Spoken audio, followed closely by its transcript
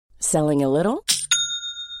Selling a little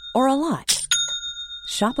or a lot?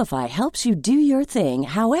 Shopify helps you do your thing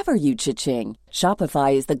however you cha-ching.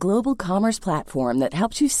 Shopify is the global commerce platform that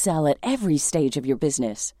helps you sell at every stage of your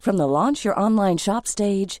business. From the launch your online shop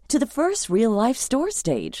stage to the first real-life store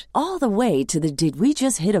stage, all the way to the did we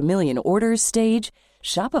just hit a million orders stage.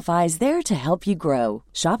 Shopify is there to help you grow.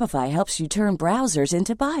 Shopify helps you turn browsers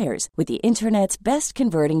into buyers with the internet's best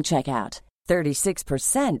converting checkout.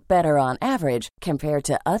 36% better on average compared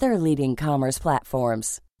to other leading commerce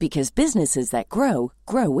platforms. Because businesses that grow,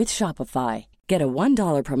 grow with Shopify. Get a $1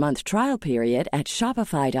 per month trial period at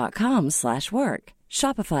shopify.com/work.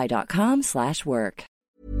 Shopify.com/work.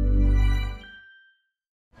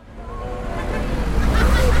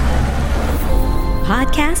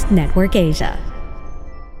 Podcast Network Asia.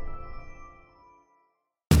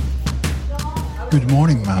 Good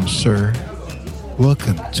morning, ma'am, sir.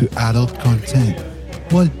 Welcome to Adult Content.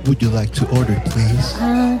 What would you like to order, please?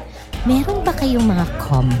 Meron ba kayong mga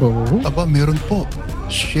combo? Aba, meron po.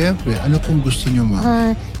 Siyempre, ano pong gusto niyo,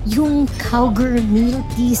 ma'am? Yung cowgirl meal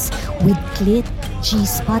please with clit,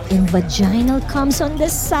 G-spot, and vaginal comes on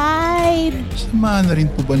the side. Samahan na rin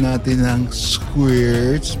po ba natin ng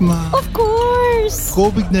squirts, ma'am? Of course!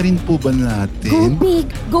 Go big na rin po ba natin? Go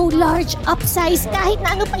big, go large, upsize, kahit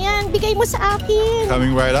na ano pa yan, bigay mo sa akin.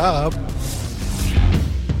 Coming right up.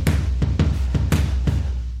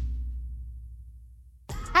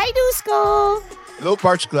 Hi, Dusko! Hello,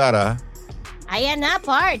 Parts Clara. Ayan na,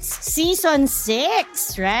 Parts. Season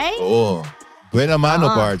 6, right? Oo. Buena mano,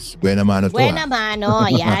 Parts. Buena mano to. Buena mano,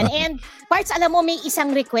 yan. And Parts, alam mo, may isang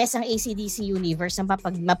request ang ACDC Universe na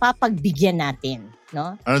mapapagbigyan natin.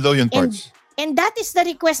 No? Ano daw yun, Parts? And that is the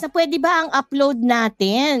request na pwede ba ang upload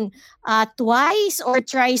natin twice or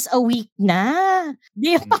thrice a week na?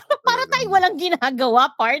 Di ba? Para tayong walang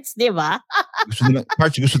ginagawa, Parts, di ba?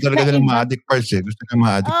 Gusto talaga ng ma-addict, Parts eh. Gusto ng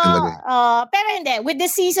ma-addict talaga. Pero hindi. With the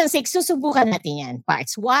season 6, susubukan natin yan,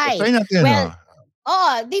 Parts. Why? Try natin,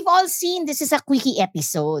 they've all seen this is a quickie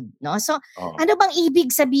episode, no? So, ano bang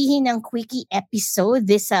ibig sabihin ng quickie episode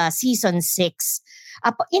this season 6?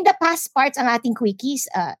 In the past Parts, ang ating quickies,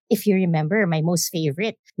 if you remember, my most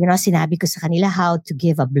favorite, sinabi ko sa kanila how to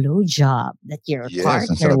give a blowjob that your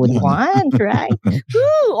partner would want, right?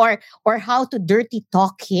 or how to dirty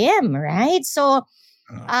talk him, right? So,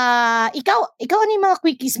 ikaw ano yung mga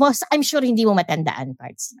quickies mo? I'm sure hindi mo matandaan,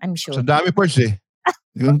 Parts. I'm sure. So, dami, Parts eh.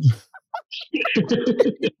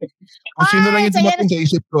 Kung sino lang yung dumating sa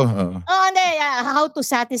isip ko. How to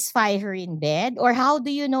satisfy her in bed or how do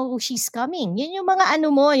you know she's coming? Yun yung mga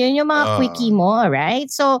yun yung mga quickie mo, right?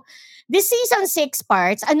 So, this season 6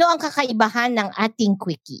 Parts, ano ang kakaibahan ng ating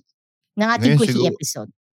quickie? Ng ating quickie episode?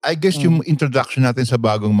 I guess yung introduction natin sa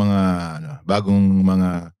bagong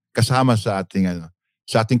mga kasama sa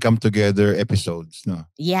ating Come Together episodes, no?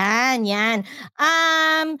 Yan.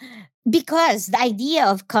 Because the idea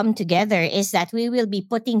of Come Together is that we will be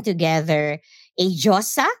putting together a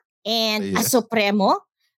Diyosa and a Supremo.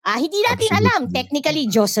 Hindi natin alam, technically,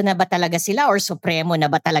 Diyosa na ba talaga sila or Supremo na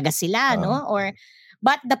ba talaga sila, no?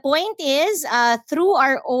 But the point is, through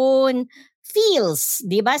our own feels,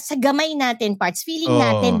 di ba? Sa gamay natin, Parts, feeling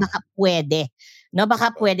natin baka pwede. No, baka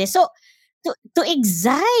pwede. So, to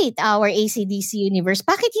excite our ACDC universe,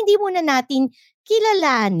 bakit hindi muna natin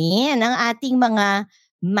kilalanin ang ating mga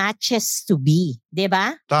matches to be, 'di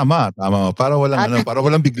ba? Tama. Para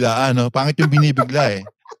walang biglaan, no? Pangit yung binibigla eh.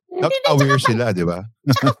 Aware sila, 'di ba?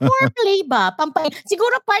 Tsaka foreplay ba?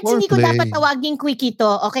 Siguro Parts hindi ko dapat tawagin quickie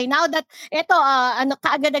to. Okay, now that ito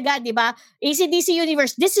kaagad-agad, 'di ba? ACDC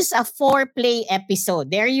Universe, this is a foreplay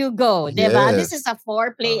episode. There you go, 'di ba? This is a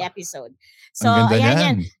foreplay episode. So,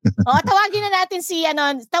 ayan. Tawagin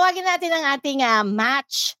natin ang ating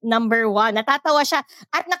match number 1. Natatawa siya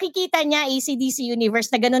at nakikita niya ACDC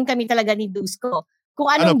Universe na ganun kami talaga ni Dusko.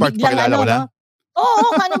 Kung anong biglang no?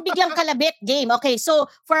 Kung anong biglang kalabit game. Okay,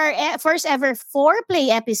 so for our first ever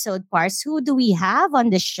foreplay episode, Parts, who do we have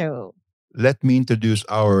on the show? Let me introduce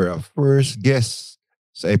our first guest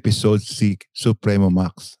sa episode 6, Supremo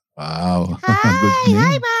Max. Wow. Good name.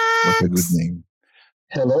 Hi, Max! What a good name.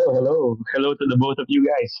 Hello. Hello to the both of you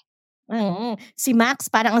guys. Si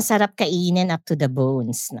Max parang ang sarap kainin up to the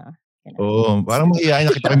bones, no? Parang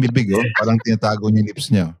maiyain nakita ko yung bibig, Parang tinatago niya yung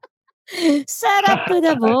lips niya. Sarap to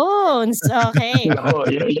the bones. Okay.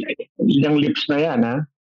 Yung lips na yan, ha?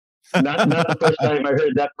 Not the first time I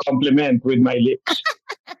heard that compliment with my lips.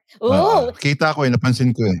 Kita ko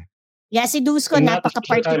napansin ko . Yeah, si Dusko,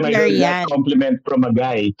 napaka-particular yan. Compliment from a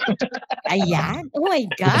guy. Ayan. Oh my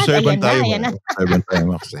God. Ayan na. Servant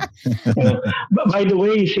tayo, Max. By the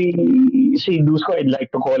way, si Dusko, I'd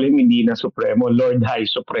like to call him hindi na Supremo, Lord High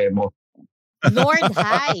Supremo. Lord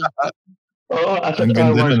High. Oo, as a Ang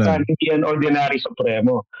Star ganda Wars nun, fan, hindi yan ordinary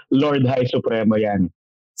supremo. Lord High Supremo yan.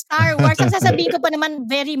 Star Wars. Ang sasabihin ko pa naman,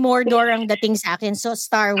 very Mordor ang dating sa akin. So,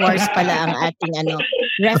 Star Wars pala ang ating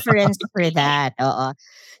reference for that. Oo.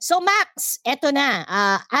 So, Max, eto na.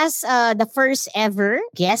 As the first ever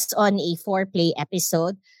guest on a foreplay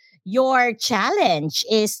episode, your challenge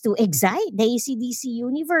is to excite the ACDC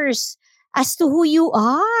universe as to who you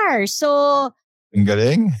are. So, Ang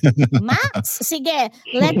galing. Max, sige,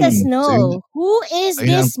 let us know. Who is Ayun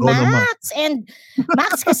ang this pro ng Max. Max? And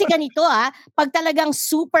Max, kasi ganito pag talagang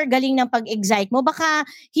super galing ng pag-excite mo, baka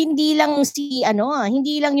hindi lang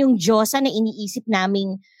hindi lang yung Diyosa na iniisip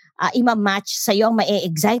naming ima-match sa'yo ang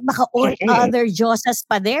ma-excite. Baka all other Diyosas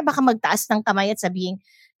pa there, baka magtaas ng kamay at sabihin,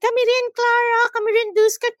 kami rin, Clara, kami rin,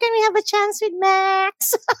 Duskat, can we have a chance with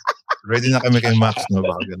Max? Ready na kami kay Max, no?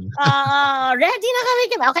 Baka ganun. Ready na kami.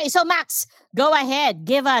 Okay, so Max, go ahead.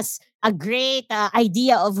 Give us a great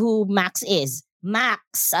idea of who Max is.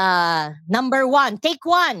 Max, number one. Take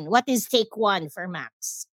one. What is take one for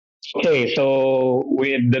Max? Okay, so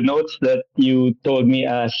with the notes that you told me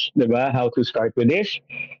as, diba, how to start with this,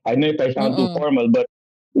 I know if I sound too formal, but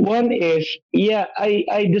one is,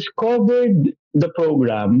 I discovered the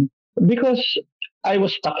program because I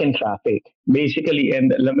was stuck in traffic, basically,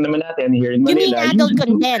 and alam naman natin here in Manila. You mean adult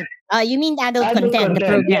content? You mean adult content, the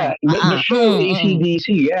program? Yeah, the show ACDC,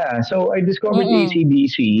 yeah. So I discovered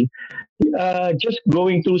ACDC just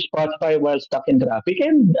going through Spotify while stuck in traffic,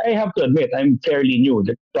 and I have to admit, I'm fairly new,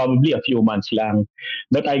 probably a few months lang,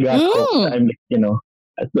 but I got hooked. I'm,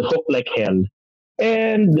 hooked like hell.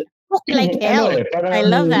 And hooked like hell. I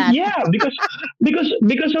love that. Yeah,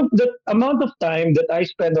 because of the amount of time that I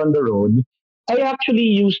spend on the road, I actually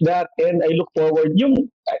use that and I look forward.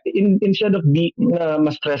 Instead of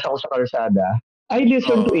ma-stress ako sa kalsada, I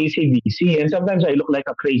listen to ACDC and sometimes I look like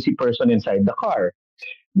a crazy person inside the car.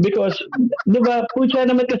 Because, di ba, pucha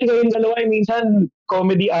naman kasi kayong dalawa minsan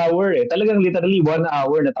comedy hour Talagang literally 1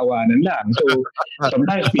 hour na tawanan lang. So,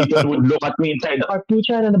 sometimes people would look at me inside the car,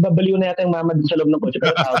 pucha na nababaliw na yata yung mama din sa loob ng kotse,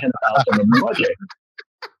 pero tao siya sa loob ng kotse.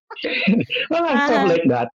 Mga stuff like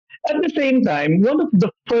that. At the same time, one of the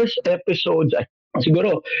first episodes I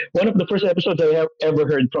have ever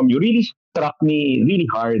heard from you really struck me really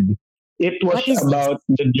hard. It was about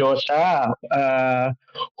the Diyosa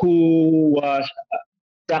who was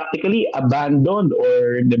practically abandoned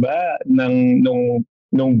or 'di ba nung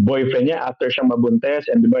boyfriend niya after siyang mabuntes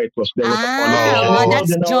and 'di ba there was a politician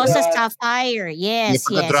that's Joseph Sapphire. Yes.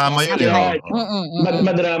 Drama yun.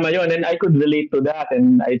 Madrama yun, and I could relate to that,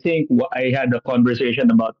 and I think I had a conversation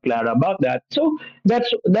about Clara about that. So that's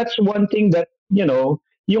one thing that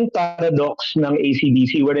yung paradox ng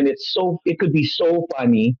ACDC wherein it could be so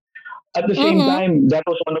funny. At the same time, that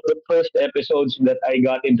was one of the first episodes that I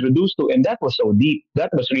got introduced to, and that was so deep.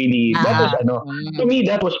 That was really, to me,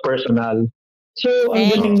 that was personal. So,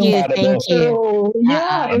 ang galing ng paradox. So,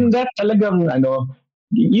 and that talagang,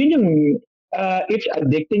 yun yung, it's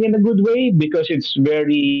addicting in a good way because it's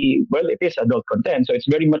very, it is adult content, so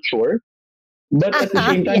it's very mature. But at the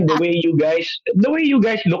same time, the way you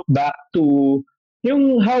guys look back to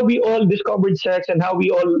how we all discovered sex and how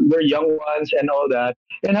we all were young ones and all that,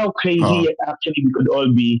 and how crazy actually we could all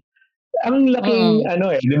be. Ang laking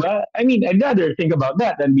di ba? I mean, I'd rather think about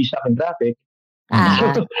that than be stuck in traffic.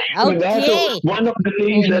 So one of the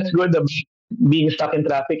things that's good about being stuck in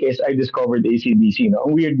traffic is I discovered ACDC.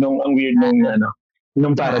 Ang weird nung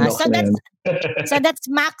paradox na yun. So that's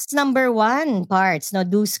Max number one parts, no,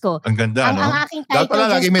 Dusko. Ang ganda, no? Ang aking title dapat pala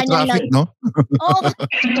lagi may traffic, no?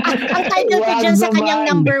 Ang title ko dyan sa kanyang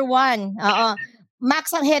number one.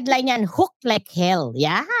 Max, ang headline yan, Hooked Like Hell.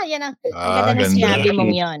 Yeah, yan ang ganda na sinabi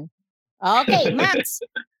mong yon. Okay, Max,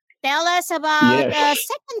 tell us about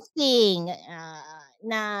second thing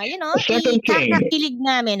na, ikakakilig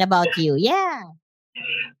namin about you. Yeah.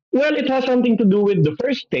 Well, it has something to do with the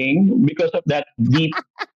first thing because of that deep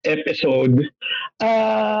episode.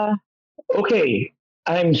 Okay,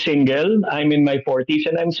 I'm single. I'm in my 40s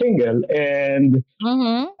and I'm single. And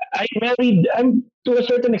I'm married. To a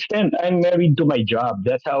certain extent, I'm married to my job.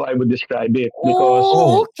 That's how I would describe it. Because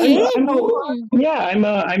I'm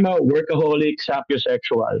a workaholic,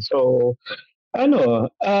 sapiosexual. So,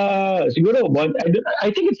 siguro,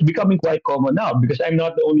 I think it's becoming quite common now because I'm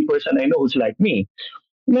not the only person I know who's like me.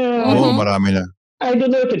 Marami na. I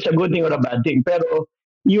don't know if it's a good thing or a bad thing, pero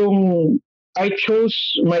I chose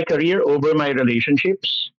my career over my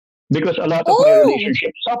relationships because a lot of my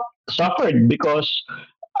relationships suffered because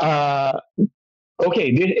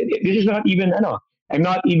this is not even I'm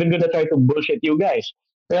not even gonna try to bullshit you guys,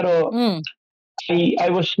 pero I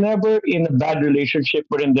was never in a bad relationship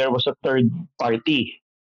wherein there was a third party.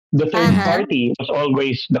 The third Uh-huh. party was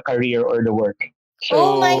always the career or the work.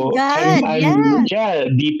 Oh my So God, yeah.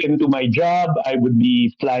 deep into my job. I would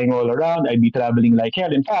be flying all around. I'd be traveling like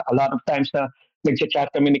hell. In fact, a lot of times na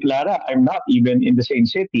nagchat kami ni Clara, I'm not even in the same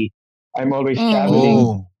city. I'm always Mm-hmm. traveling.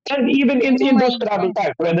 Oh. And even Oh in my those travel God.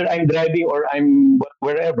 times, whether I'm driving or I'm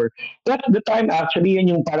wherever, that's the time actually, yun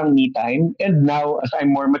yung parang me time. And now, as I'm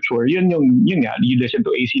more mature, yun nga, you listen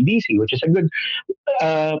to AC/DC, which is a good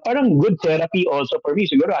parang good therapy also for me.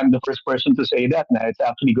 Siguro I'm the first person to say that na it's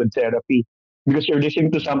actually good therapy because you're listening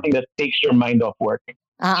to something that takes your mind off work.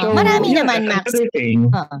 So, Marami yeah, naman, that's Max. another thing.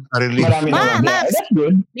 Relief. Marami naman. Yeah, Max, that's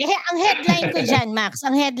good. ang headline ko dyan, Max,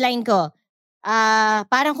 ang headline ko,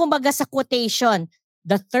 parang kumbaga sa quotation,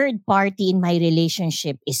 the third party in my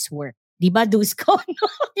relationship is work. Di ba, Dusko?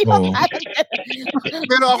 Di ba Oo. parang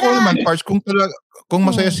Pero ako naman, Parts, kung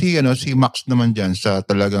masaya Hmm. si Max naman dyan sa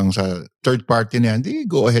talagang sa third party na yan, di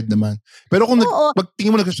go ahead naman. Pero kung Oo. pag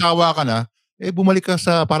tingin mo nagsasawa ka na, bumalik ka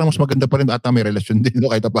sa parang mas maganda pa rin ata may relasyon din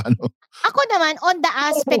kahit paano. Ako naman, on the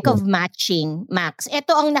aspect of matching, Max,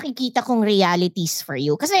 ito ang nakikita kong realities for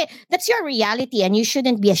you. Kasi that's your reality and you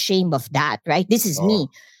shouldn't be ashamed of that, right? This is Oo. me.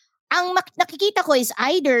 Ang nakikita ko is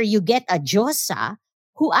either you get a Diyosa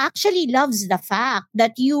who actually loves the fact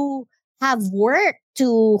that you have work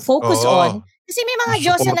to focus Oo. on. Kasi may mga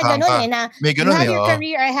Diyosa na Susuportahan ganun ka. na May you ganun have your oo.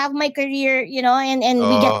 career, I have my career, and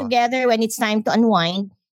we get Oo. together when it's time to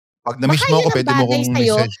unwind. Pag Baka na-miss mo yun ako, ang pwede mo bagay kong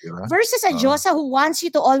sa'yo message, di ba? versus a Oo. Diyosa who wants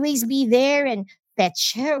you to always be there and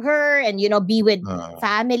fetch her and, be with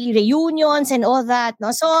family reunions and all that,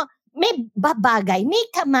 no? So, may babagay, may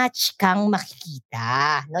kamatch kang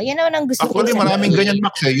makikita. No? Yan naman ang gusto kong Actually, maraming ganyan, sabihin.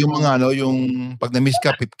 Max, yung mga yung pag na-miss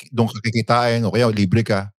ka, doon ka kikitain o kaya libre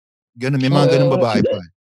ka. Ganun, may mga ganun babae pa.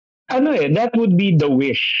 That would be the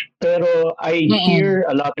wish. Pero I Mm-mm. hear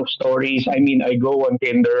a lot of stories. I mean, I go on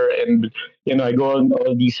Tinder and, I go on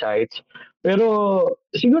all these sites. Pero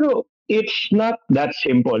siguro, it's not that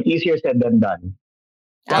simple. Easier said than done.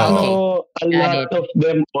 Okay. A Got lot it. of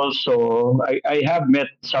them also, I have met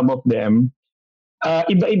some of them.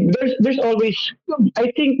 There's always,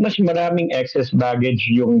 I think mas maraming excess baggage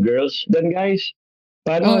yung girls than guys.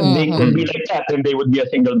 They could be Mm-mm. like that and they would be a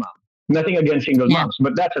single mom. Nothing against single Yeah. moms,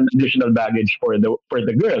 but that's an additional baggage for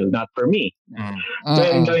the girl, not for me.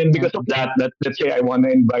 And because of that, let's say I want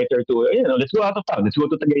to invite her to, let's go out of town, let's go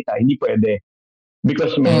to Tagaytay. Hindi pwede.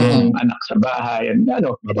 Because merong anak sa bahay and that's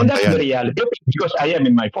the reality because I am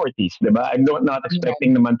in my 40s, diba? I'm not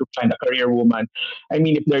expecting naman to find a career woman. I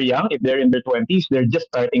mean, if they're young, if they're in their 20s, they're just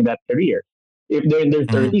starting that career. If they're in their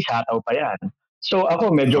 30s, hataw pa yan. So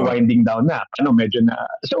ako medyo winding down na. Medyo na.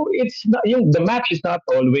 So it's not, the match is not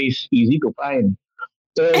always easy to find.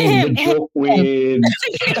 And the joke with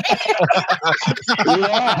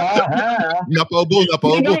Napaubo.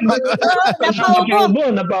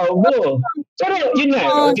 Napaubo. Pero yun nga,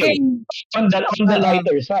 okay. On the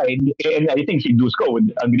lighter side, and I think si Dusko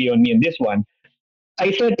would agree on me in this one,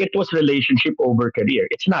 I said it was relationship over career.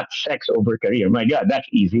 It's not sex over career. My God, that's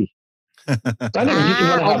easy. You just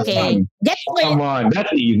want to have fun. Come on,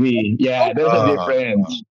 that's easy. Yeah, there's a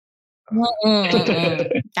difference.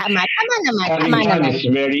 Tama naman. Having fun is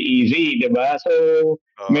very easy, diba? So,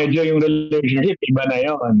 medyo yung relationship, iba na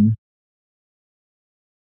yun.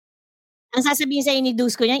 Ang sasabihin sa'yo ni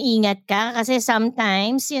Dusko niya, ingat ka kasi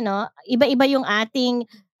sometimes, iba-iba yung ating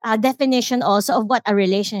definition also of what a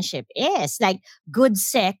relationship is. Like, good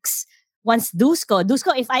sex, once Dusko,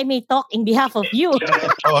 if I may talk in behalf of you.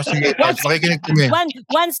 Sige, makikinig kami.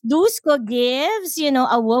 Once Dusko gives,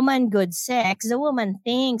 a woman good sex, the woman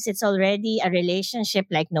thinks it's already a relationship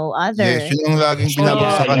like no other. Yes, yun ang laging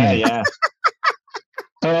binabagsakan. Yeah.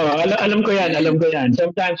 Alam ko yan.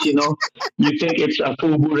 Sometimes, you think it's a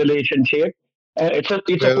FUBU relationship. It's a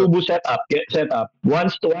FUBU setup.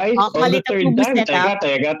 Once, twice, on the third time,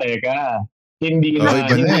 teka. Hindi na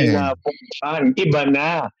pumpan. Iba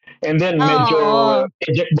na. And then, medyo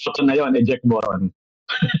eject button na yun. Eject button.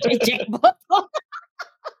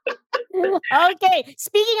 Okay.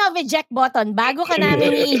 Speaking of eject button, bago ka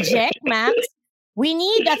namin i-eject, Max, we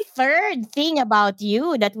need a third thing about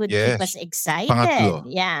you that would keep us excited. Pangatlo.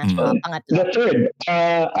 Yeah. Pangatlo. The third,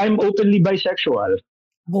 I'm openly bisexual.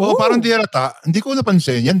 Parang di halata. Hindi ko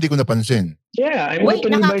napansin. Yeah, I'm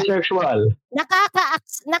openly bisexual.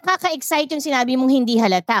 Nakaka-excite yung sinabi mong hindi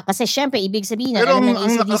halata. Kasi syempre, ibig sabihin na pero alam ng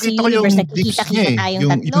ACDC Universe, nagkikita-kita tayong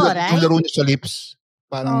tatlo, right? Yung laro niya sa lips,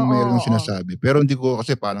 parang mayroong sinasabi. Pero hindi ko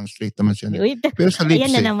kasi parang straight naman siya. Pero sa lips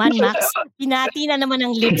ayan na naman, Max. Pinati na naman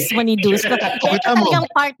ang lips mo ni Dusko. Ito talagang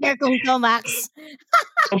partner kong to, Max.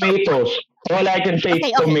 Tomatoes. All I can say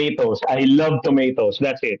is tomatoes. I love tomatoes.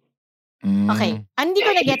 That's it. Okay. Hindi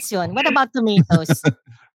ko na-gets yun. What about tomatoes?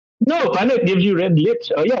 No, paano? It gives you red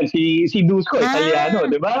lips. Oh, yan. Si Dusko, Italiano.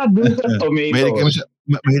 Di ba? Dusko, tomatoes.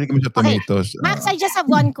 Mahilig kami sa tomatoes. Max, I just have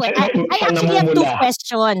one question. I actually have 2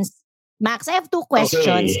 questions. Max, I have 2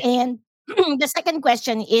 questions. Okay. And the second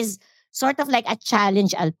question is sort of like a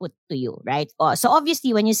challenge I'll put to you, right? So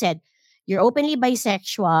obviously, when you said you're openly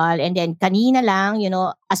bisexual, and then kanina lang,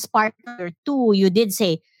 as partner 2, you did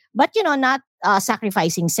say, but not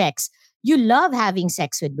sacrificing sex. You love having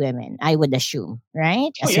sex with women, I would assume,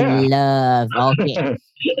 right? As in love. Okay.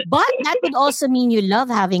 But that would also mean you love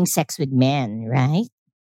having sex with men, right?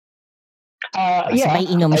 Yeah. Sabay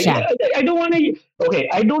inom siya. I don't want to.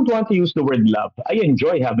 Okay, I don't want to use the word love. I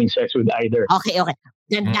enjoy having sex with either. Okay.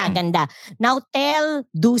 Ganda. Now tell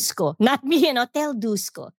Dusko, not me, tell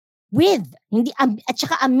Dusko. With, hindi, at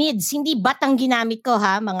saka amidst, hindi batang ginamit ko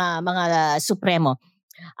ha, mga supremo.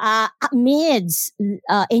 Amidst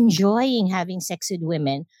enjoying having sex with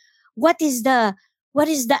women, what is the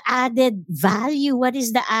added value? What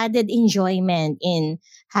is the added enjoyment in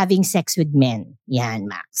having sex with men? Yan,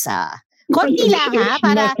 Max. Konti lang ha,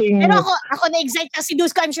 para, pero ako na-excite kasi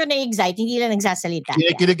Dusko, I'm sure na-excite, hindi lang nagsasalita.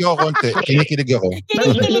 Kinikilig ako konti. Kinikilig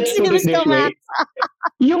si Dusko, Max.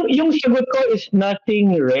 yung sagot ko is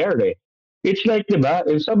nothing rare eh. It's like, diba,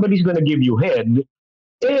 if somebody's gonna give you head,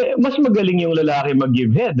 mas magaling yung lalaki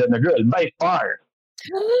mag-give head than a girl, by far.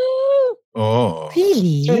 Oh.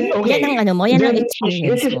 Really? Okay. Yan ang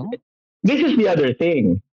experience mo? This is the other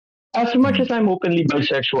thing. As much as I'm openly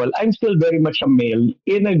bisexual, I'm still very much a male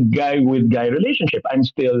in a guy-with-guy relationship. I'm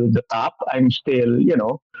still the top. I'm still,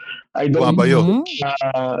 I don't...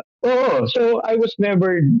 so I was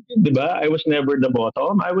never, diba? I was never the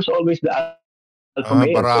bottom. I was always the alpha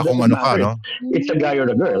male. Para akong ano ka, no? It's a guy or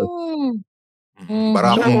a girl.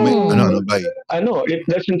 Para akong bay. It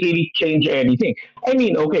doesn't really change anything. I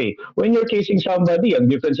mean, okay, when you're kissing somebody, ang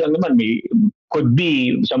difference lang naman could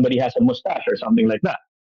be somebody has a mustache or something like that.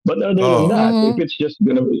 But other than that, if it's just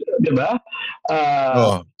gonna, diba?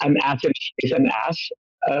 An ass is an ass.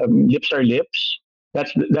 Lips are lips. That's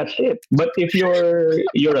it. But if you're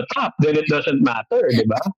a top, then it doesn't matter,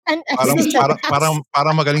 diba?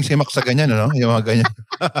 Parang magaling si Max sa ganyan, no? Yung mga ganyan.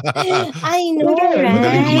 I know,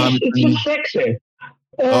 right? It's sex eh.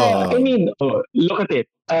 I mean, look at it.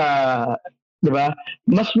 Diba?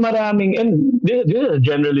 Mas maraming, and this is a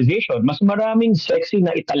generalization, mas maraming sexy na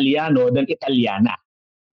Italiano than Italiana.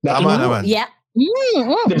 Tama naman. Yeah.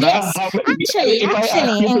 Diba? Yes. Actually. If I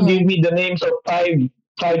ask you to give me the names of five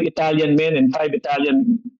Italian men and 5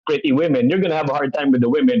 Italian pretty women, you're gonna have a hard time with the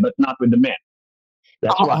women, but not with the men.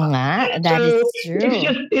 That's why. That is true.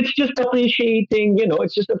 It's just appreciating,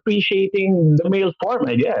 it's just appreciating the male form,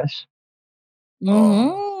 I guess.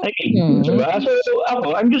 Mm-hmm. Diba?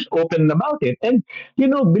 So I'm just open about it, and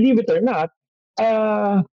believe it or not,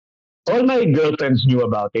 all my girlfriends knew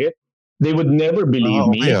about it. They would never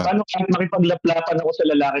believe me. Paano kahit makipaglaplapan ako sa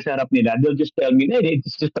lalaki sa harap nila, they'll just tell me, hey,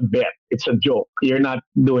 it's just a bet. It's a joke. You're not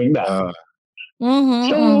doing that.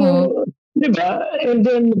 So, diba? And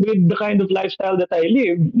then with the kind of lifestyle that I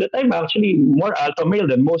live, that I'm actually more alpha male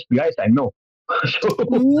than most guys I know. That's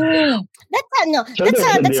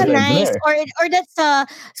a nice, or that's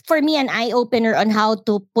for me an eye opener on how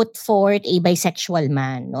to put forth a bisexual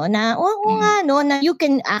man. No, na na you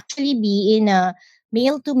can actually be in a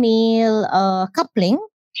male-to-male coupling.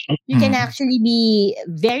 You can actually be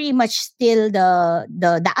very much still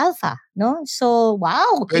the alpha, no? So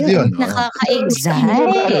wow,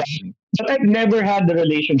 nakaka-excite. But I've never had a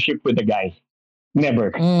relationship with a guy.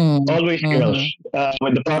 Never. Always girls.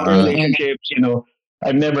 With the proper relationships,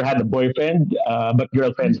 I've never had a boyfriend, but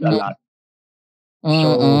girlfriends a lot.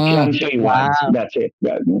 So fiancé once, that's it.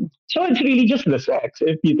 So it's really just the sex,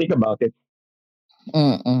 if you think about it.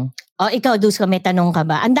 Ikaw, Dusko, may tanong ka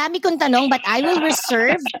ba? Ang dami kong tanong, but I will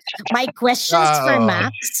reserve my questions for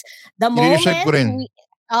Max. The moment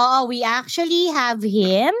we actually have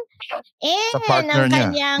him and ang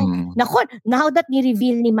kanyang, now that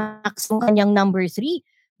ni-reveal ni Max ang kanyang number 3,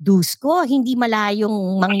 Dusko, hindi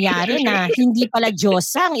malayong mangyari na hindi pala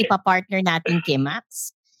Diyosa ang ipapartner natin kay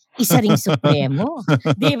Max. Isa ring supremo.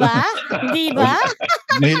 Di ba?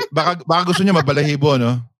 Baka gusto niya mabalahibo,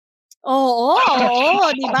 no? Oo,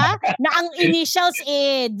 di ba? Na ang initials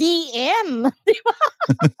DM, di ba?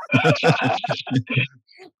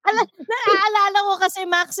 Naaalala ko kasi,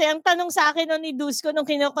 Max, ang tanong sa akin ni Dusko nung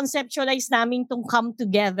kino-conceptualize namin itong Come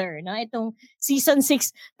Together, no? Itong season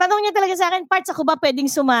 6. Tanong niya talaga sa akin, parts ako ba pwedeng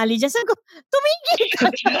sumali dyan? Sabi ko, tumigil ka.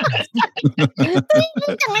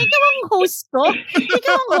 Tumigil ka nga, ikaw ang host ko.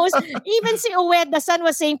 Ikaw ang host. Even si Uweda San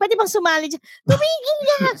was saying, pwede bang sumali dyan? Tumigil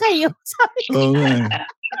nga kayo. Sabi ko.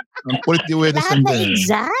 Ang kulit ni Uweda Lahat San.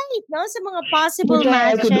 na-excite, no? Sa mga possible I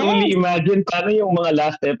matches. could only imagine paano yung mga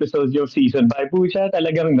last episodes yung season 5. Pucha,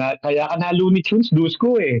 talagang kaya ka na Looney Tunes,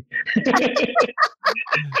 Dusko eh.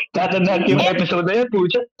 Tatandaan yung episode na yun,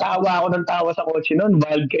 pucha, tawa ako ng tawa sa kotse nun.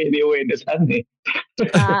 Wild kayo ni Uweda San eh.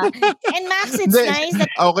 And Max, it's nice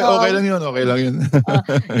that... Okay lang yun, okay lang yun.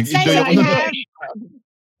 It's nice that we have...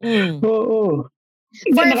 Oo.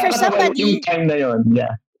 For somebody... Yung time na yun,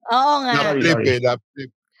 yeah. Oo nga. Naptrip.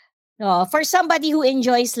 For somebody who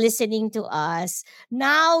enjoys listening to us,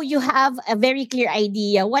 now you have a very clear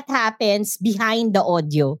idea what happens behind the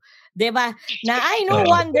audio. Diba? Na no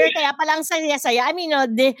wonder, kaya palang saya-saya. I mean,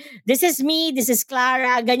 this is me, this is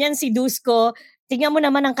Clara, ganyan si Dusko. Tingnan mo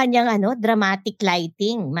naman ang kanyang dramatic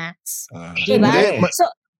lighting, Max. Diba? So,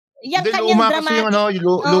 yung kanyang dramatic...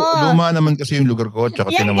 Luma naman kasi yung lugar ko. Tsaka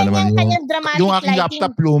naman yung aking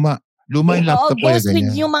laptop, luma. Luma yung laptop ko. Goes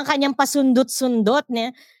with yung mga kanyang pasundot-sundot.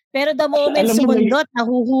 Pero the moment sumundot,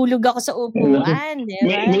 nahuhulog ako sa upuan. Diba?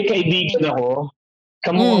 May kaibigan ako.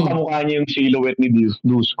 Kamukha niya yung silhouette ni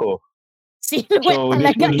Dusko. Silhouette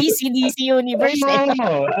talaga, ACDC Universe. Itong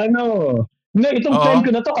friend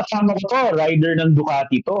ko na to, kasama ko to, rider ng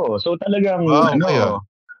Ducati to. So talagang,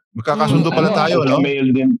 magkakasundo pala tayo, no?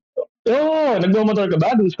 Mail din. Nagmamotor ka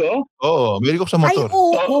ba, Dusko? Oo, may ko sa motor. Ay,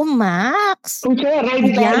 oo, Max. Kung siya, ride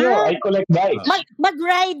tayo. I collect bikes.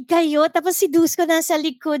 Mag-ride kayo, tapos si Dusko nasa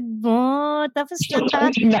likod mo. Tapos I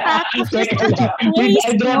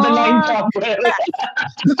draw the line somewhere.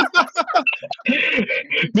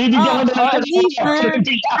 Bibigyan ko na lang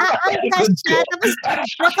aangkas siya, tapos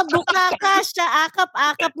nakabuka ka siya,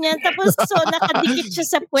 akap-akap niya, tapos nakadikit siya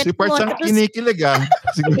sa puwet mo. Si Parts ang kinikilig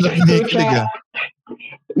Siguro kinikilig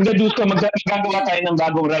Gadus ko, magagawa tayo ng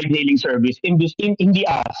bagong ride-hailing service. Hindi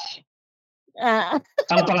us. Ang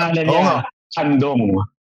pangalan niya, Kandong.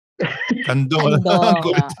 Kandong.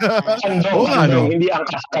 Kandong. Hindi ang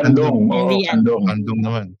Kandong. Kandong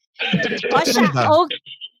naman.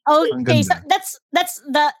 Okay, so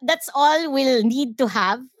that's all we'll need to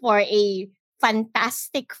have for a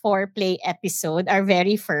fantastic foreplay episode, our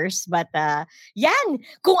very first. But yan,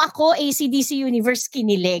 kung ako ACDC Universe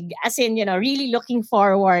kinilig, as in, really looking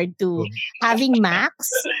forward to having Max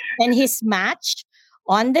and his match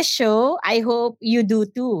on the show. I hope you do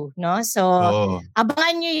too, no? So,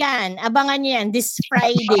 abangan nyo yan this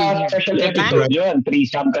Friday. Special episode yun.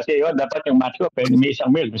 Threesome kasi yun. Dapat yung match ko, pwede may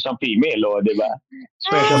isang male, isang female, di ba?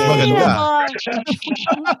 Special maganda.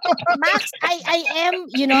 Max, I am,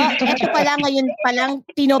 eto pala ngayon palang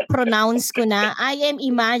pinopronounce ko na, I am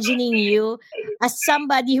imagining you as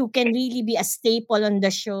somebody who can really be a staple on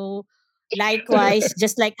the show. Likewise,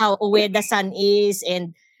 just like how Uweda San is,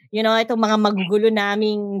 and itong mga magugulo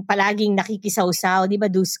naming palaging nakikisawsaw, di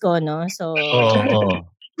ba, Dusko, no? So,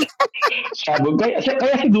 kaya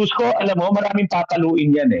si Dusko, alam mo, maraming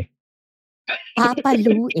papaluin yan eh.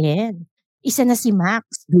 Papaluin? Isa na si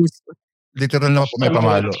Max, Dusko. Literal na may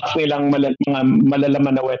pamalo. Nilang mga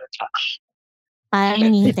malalaman na wet socks. Parang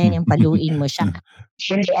hinihintay yung paluin mo siya.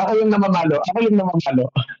 Hindi, ako yung namamalo.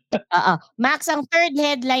 Max, ang third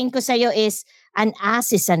headline ko sa'yo is, an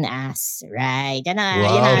ass is an ass. Right. Yan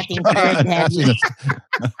ang ating third headline.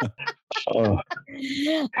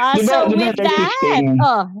 So with that,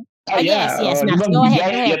 yes, Max, go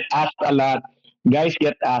ahead. Get asked a lot. Guys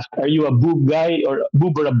get asked, are you a boob guy or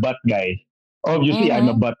a butt guy? Obviously, I'm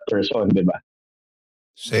a butt person, di ba?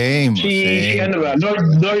 Same.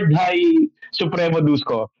 Lord High Supremo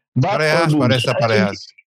Dusko. Parehas.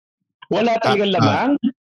 Wala talagang lamang?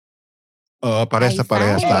 Oo, parehas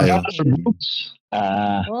tayo.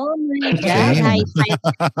 Oh my God. High five.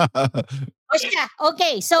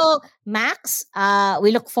 Okay, so Max,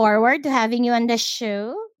 we look forward to having you on the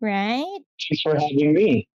show, right? Thanks for having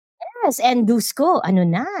me. Yes, and Dusko,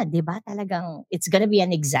 di ba talagang it's gonna be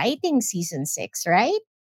an exciting season 6, right?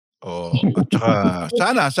 At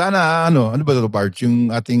saka, sana, ano ba ito, Parts? Yung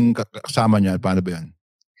ating kasama niya, paano ba yan?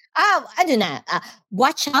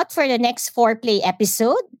 Watch out for the next foreplay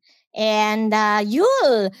episode. And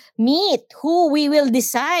you'll meet who we will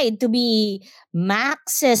decide to be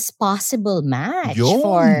Max's possible match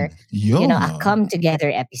for a come together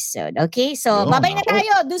episode. Okay? So, babay na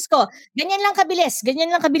tayo, Dusko. Ganyan lang kabilis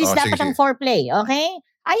dapat ang foreplay. Okay?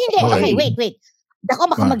 Hindi. Okay, wait.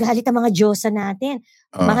 Dako, baka magalit ang mga Diyosa natin.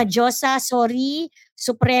 Mga Diyosa, sorry,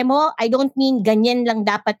 Supremo, I don't mean ganyan lang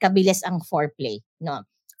dapat kabilis ang foreplay. No.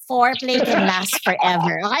 Foreplay can last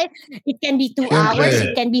forever. Okay? It can be 2 hours,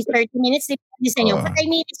 it can be 30 minutes, depende sa inyo. What I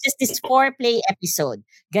mean is just this foreplay episode.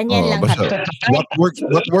 Ganyan lang kabilis. What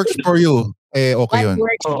works for you? Okay yun. What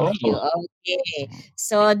works for you? Okay.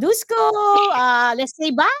 So, Dusko, let's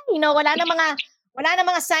say bye. Wala na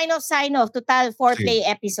mga sign off. Total foreplay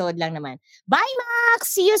episode lang naman. Bye,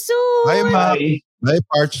 Max. See you soon. Bye, Max. Bye,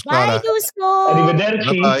 Parts. Bye, Dusko.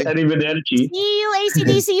 Arrivederci. See you,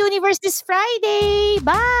 ACDC Universe this Friday.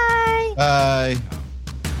 Bye. Bye.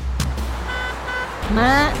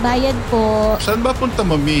 Ma, bayad po. Saan ba punta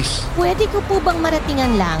mo, miss? Pwede ko po bang marating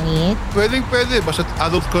ang langit? Pwede. Basta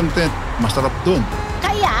adult content. Masarap dun.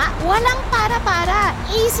 Kaya, walang para-para.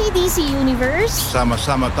 ACDC Universe.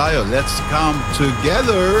 Sama-sama tayo. Let's come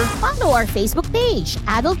together. Follow our Facebook page,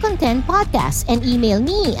 Adult Content Podcast, and email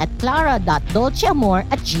me at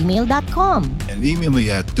clara.dolceamor@gmail.com. And email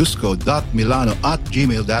me at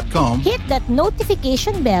dusko.milano@gmail.com. Hit that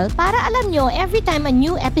notification bell para alam nyo every time a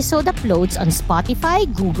new episode uploads on Spotify,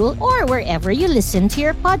 Google, or wherever you listen to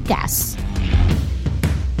your podcasts.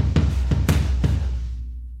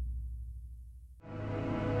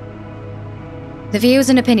 The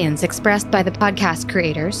views and opinions expressed by the podcast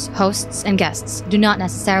creators, hosts, and guests do not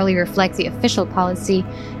necessarily reflect the official policy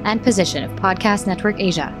and position of Podcast Network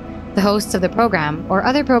Asia, the hosts of the program, or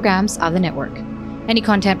other programs of the network. Any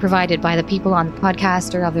content provided by the people on the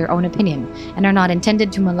podcast are of their own opinion and are not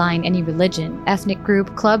intended to malign any religion, ethnic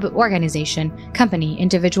group, club, organization, company,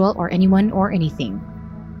 individual, or anyone or anything.